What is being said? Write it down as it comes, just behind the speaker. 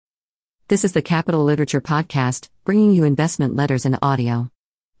This is the Capital Literature Podcast, bringing you investment letters in audio.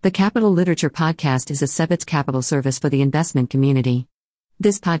 The Capital Literature Podcast is a Sebitz Capital service for the investment community.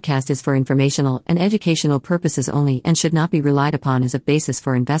 This podcast is for informational and educational purposes only and should not be relied upon as a basis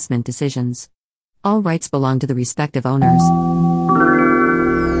for investment decisions. All rights belong to the respective owners.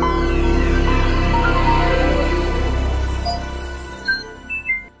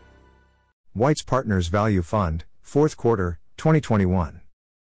 Weitz Partners Value Fund, 4th Quarter, 2021.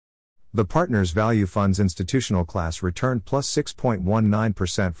 The Partners Value Fund's institutional class returned plus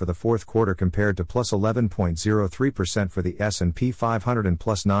 6.19% for the 4th quarter compared to plus 11.03% for the S&P 500 and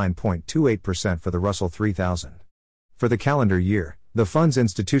plus 9.28% for the Russell 3000. For the calendar year, the fund's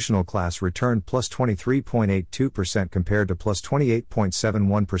institutional class returned plus 23.82% compared to plus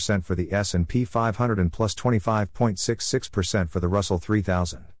 28.71% for the S&P 500 and plus 25.66% for the Russell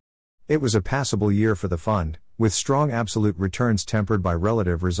 3000. It was a passable year for the fund, with strong absolute returns tempered by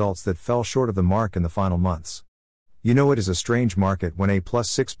relative results that fell short of the mark in the final months. You know, it is a strange market when a plus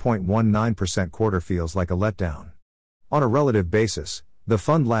 6.19% quarter feels like a letdown. On a relative basis, the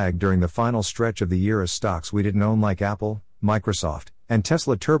fund lagged during the final stretch of the year as stocks we didn't own like Apple, Microsoft, and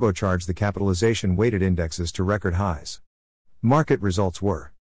Tesla turbocharged the capitalization-weighted indexes to record highs. Market results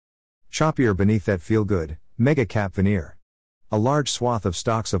were choppier beneath that feel-good, mega-cap veneer. A large swath of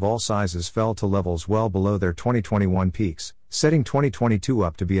stocks of all sizes fell to levels well below their 2021 peaks, setting 2022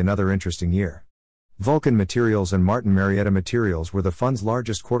 up to be another interesting year. Vulcan Materials and Martin Marietta Materials were the fund's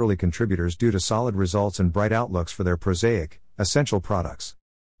largest quarterly contributors due to solid results and bright outlooks for their prosaic, essential products.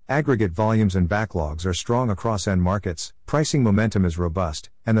 Aggregate volumes and backlogs are strong across end markets, pricing momentum is robust,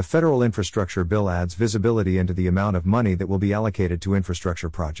 and the federal infrastructure bill adds visibility into the amount of money that will be allocated to infrastructure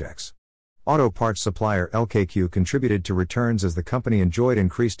projects. Auto parts supplier LKQ contributed to returns as the company enjoyed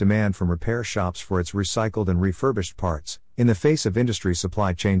increased demand from repair shops for its recycled and refurbished parts, in the face of industry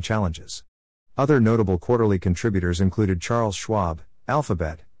supply chain challenges. Other notable quarterly contributors included Charles Schwab,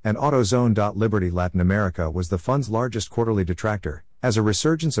 Alphabet, and AutoZone. Liberty Latin America was the fund's largest quarterly detractor, as a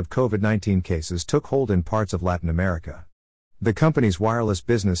resurgence of COVID-19 cases took hold in parts of Latin America. The company's wireless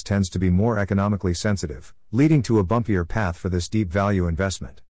business tends to be more economically sensitive, leading to a bumpier path for this deep value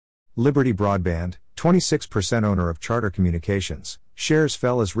investment. Liberty Broadband, 26% owner of Charter Communications, shares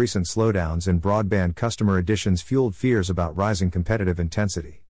fell as recent slowdowns in broadband customer additions fueled fears about rising competitive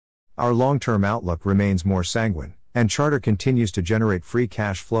intensity. Our long-term outlook remains more sanguine, and Charter continues to generate free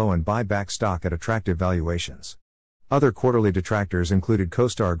cash flow and buy back stock at attractive valuations. Other quarterly detractors included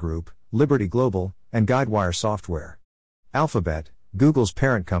CoStar Group, Liberty Global, and Guidewire Software. Alphabet, Google's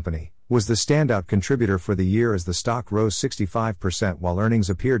parent company, was the standout contributor for the year as the stock rose 65% while earnings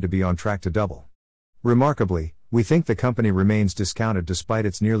appeared to be on track to double. Remarkably, we think the company remains discounted despite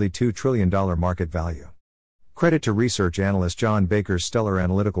its nearly $2 trillion market value. Credit to research analyst John Baker's stellar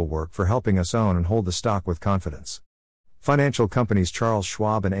analytical work for helping us own and hold the stock with confidence. Financial companies Charles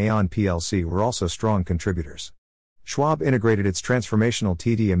Schwab and Aon plc were also strong contributors. Schwab integrated its transformational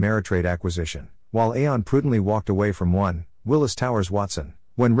TD Ameritrade acquisition, while Aon prudently walked away from one, Willis Towers Watson,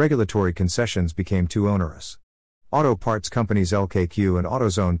 when regulatory concessions became too onerous. Auto parts companies LKQ and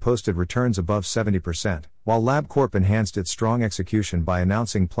AutoZone posted returns above 70%, while LabCorp enhanced its strong execution by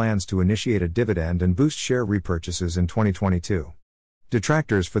announcing plans to initiate a dividend and boost share repurchases in 2022.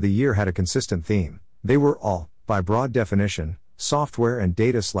 Detractors for the year had a consistent theme. They were all, by broad definition, software and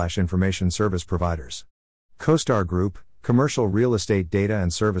data/information service providers. CoStar Group, commercial real estate data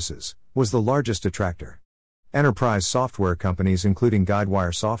and services, was the largest detractor. Enterprise software companies including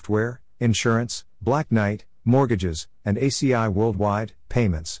Guidewire Software, Insurance, Black Knight, Mortgages, and ACI Worldwide,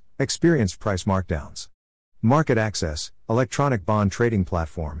 Payments, experienced price markdowns. Market Access, electronic bond trading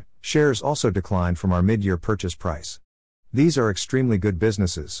platform, shares also declined from our mid-year purchase price. These are extremely good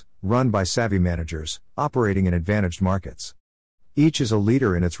businesses, run by savvy managers, operating in advantaged markets. Each is a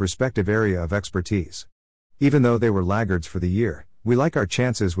leader in its respective area of expertise. Even though they were laggards for the year, we like our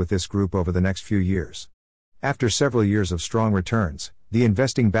chances with this group over the next few years. After several years of strong returns, the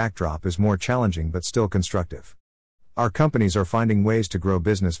investing backdrop is more challenging but still constructive. Our companies are finding ways to grow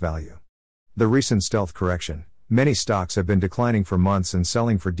business value. The recent stealth correction, many stocks have been declining for months and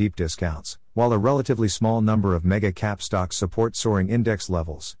selling for deep discounts, while a relatively small number of mega-cap stocks support soaring index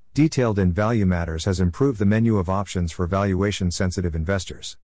levels. Detailed in Value Matters has improved the menu of options for valuation-sensitive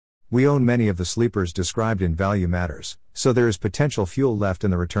investors. We own many of the sleepers described in Value Matters, so there is potential fuel left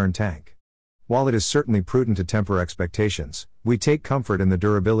in the return tank. While it is certainly prudent to temper expectations, we take comfort in the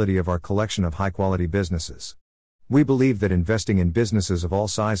durability of our collection of high-quality businesses. We believe that investing in businesses of all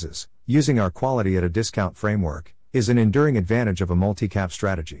sizes, using our quality at a discount framework, is an enduring advantage of a multi-cap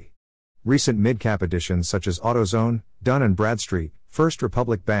strategy. Recent mid-cap additions such as AutoZone, Dun & Bradstreet, First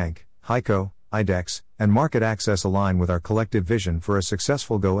Republic Bank, HEICO, IDEX, and Market Access align with our collective vision for a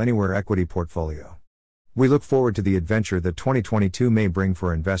successful go-anywhere equity portfolio. We look forward to the adventure that 2022 may bring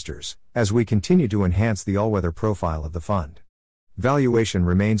for investors, as we continue to enhance the all-weather profile of the fund. Valuation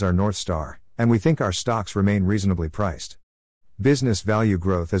remains our North Star, and we think our stocks remain reasonably priced. Business value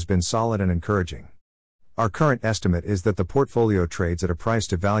growth has been solid and encouraging. Our current estimate is that the portfolio trades at a price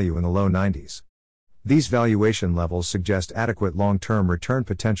to value in the low 90s. These valuation levels suggest adequate long-term return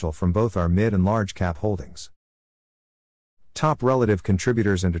potential from both our mid and large cap holdings. Top relative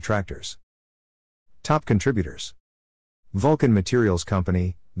contributors and detractors. Top contributors: Vulcan Materials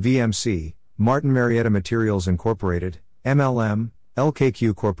Company, VMC, Martin Marietta Materials Incorporated, MLM,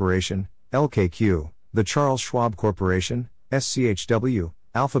 LKQ Corporation, LKQ, The Charles Schwab Corporation, SCHW,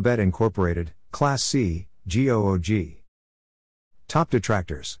 Alphabet Incorporated, Class C, GOOG. Top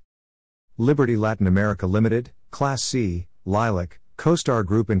detractors: Liberty Latin America Limited, Class C, Lilac, CoStar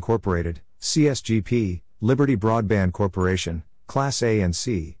Group Incorporated, CSGP, Liberty Broadband Corporation, Class A and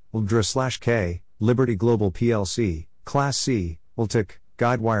C, LDRA/K, Liberty Global plc, Class C, LTIC,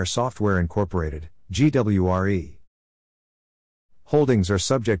 Guidewire Software Incorporated, GWRE. Holdings are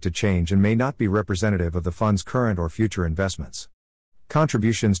subject to change and may not be representative of the fund's current or future investments.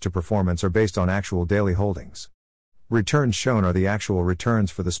 Contributions to performance are based on actual daily holdings. Returns shown are the actual returns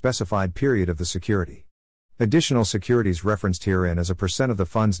for the specified period of the security. Additional securities referenced herein as a percent of the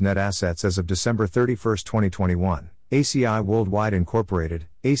fund's net assets as of December 31, 2021. ACI Worldwide Incorporated,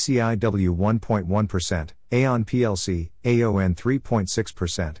 ACIW 1.1%, Aon plc, AON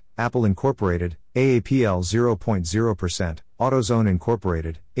 3.6%, Apple Incorporated, AAPL 0.0%, AutoZone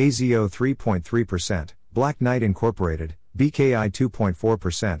Incorporated, AZO 3.3%, Black Knight Incorporated, BKI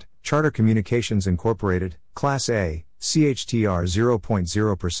 2.4%, Charter Communications Incorporated, Class A, CHTR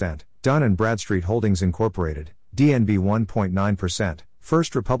 0.0%, Dun & Bradstreet Holdings Incorporated, DNB 1.9%,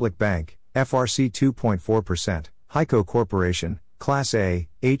 First Republic Bank, FRC 2.4%, HEICO Corporation, Class A,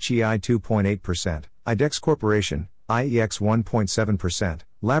 HEI 2.8%, IDEX Corporation, IEX 1.7%,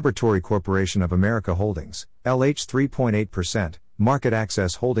 Laboratory Corporation of America Holdings, LH 3.8%, Market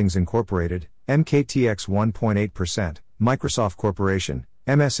Access Holdings Incorporated, MKTX 1.8%, Microsoft Corporation,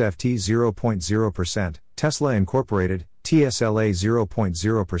 MSFT 0.0%, Tesla Incorporated, TSLA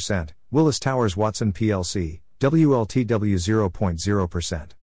 0.0%, Willis Towers Watson plc, WLTW 0.0%.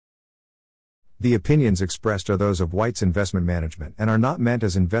 The opinions expressed are those of White's Investment Management and are not meant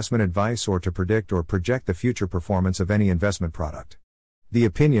as investment advice or to predict or project the future performance of any investment product. The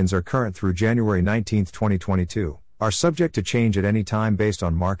opinions are current through January 19, 2022, are subject to change at any time based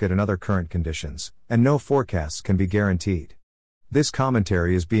on market and other current conditions, and no forecasts can be guaranteed. This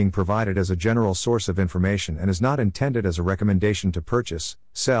commentary is being provided as a general source of information and is not intended as a recommendation to purchase,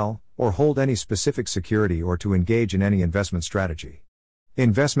 sell, or hold any specific security or to engage in any investment strategy.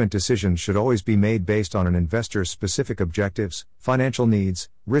 Investment decisions should always be made based on an investor's specific objectives, financial needs,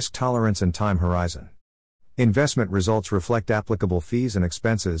 risk tolerance and time horizon. Investment results reflect applicable fees and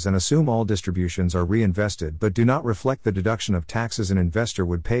expenses and assume all distributions are reinvested but do not reflect the deduction of taxes an investor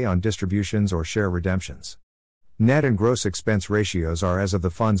would pay on distributions or share redemptions. Net and gross expense ratios are as of the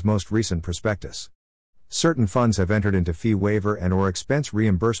fund's most recent prospectus. Certain funds have entered into fee waiver and/or expense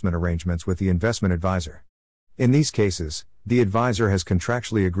reimbursement arrangements with the investment advisor. In these cases, the advisor has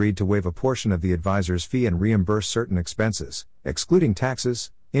contractually agreed to waive a portion of the advisor's fee and reimburse certain expenses, excluding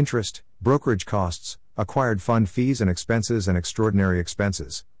taxes, interest, brokerage costs, acquired fund fees and extraordinary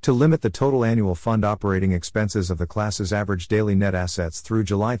expenses, to limit the total annual fund operating expenses of the class's average daily net assets through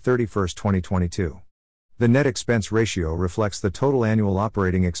July 31, 2022. The net expense ratio reflects the total annual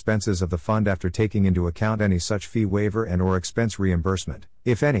operating expenses of the fund after taking into account any such fee waiver and/or expense reimbursement.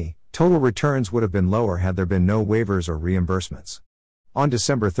 If any, total returns would have been lower had there been no waivers or reimbursements. On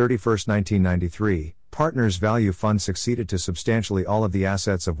December 31, 1993, Partners Value Fund succeeded to substantially all of the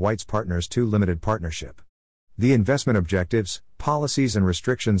assets of White's Partners II Limited Partnership. The investment objectives, policies and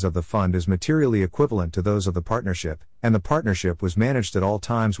restrictions of the fund is materially equivalent to those of the partnership, and the partnership was managed at all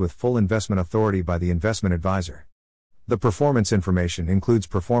times with full investment authority by the investment advisor. The performance information includes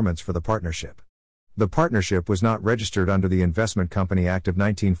performance for the partnership. The partnership was not registered under the Investment Company Act of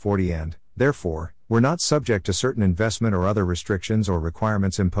 1940 and, therefore, were not subject to certain investment or other restrictions or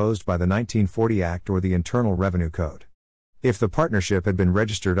requirements imposed by the 1940 Act or the Internal Revenue Code. If the partnership had been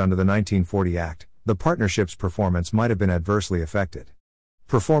registered under the 1940 Act, the partnership's performance might have been adversely affected.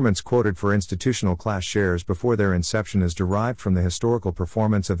 Performance quoted for institutional class shares before their inception is derived from the historical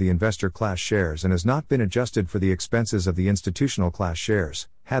performance of the investor class shares and has not been adjusted for the expenses of the institutional class shares.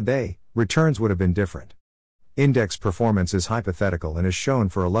 Had they, returns would have been different. Index performance is hypothetical and is shown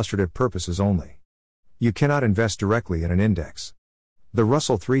for illustrative purposes only. You cannot invest directly in an index. The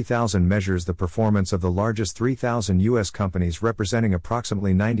Russell 3000 measures the performance of the largest 3,000 U.S. companies representing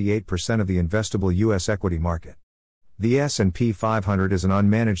approximately 98% of the investable U.S. equity market. The S&P 500 is an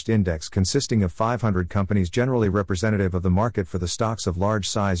unmanaged index consisting of 500 companies generally representative of the market for the stocks of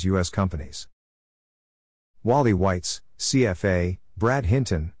large-size U.S. companies. Wally Weitz, CFA, Brad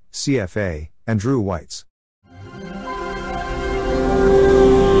Hinton, CFA, and Drew Weitz.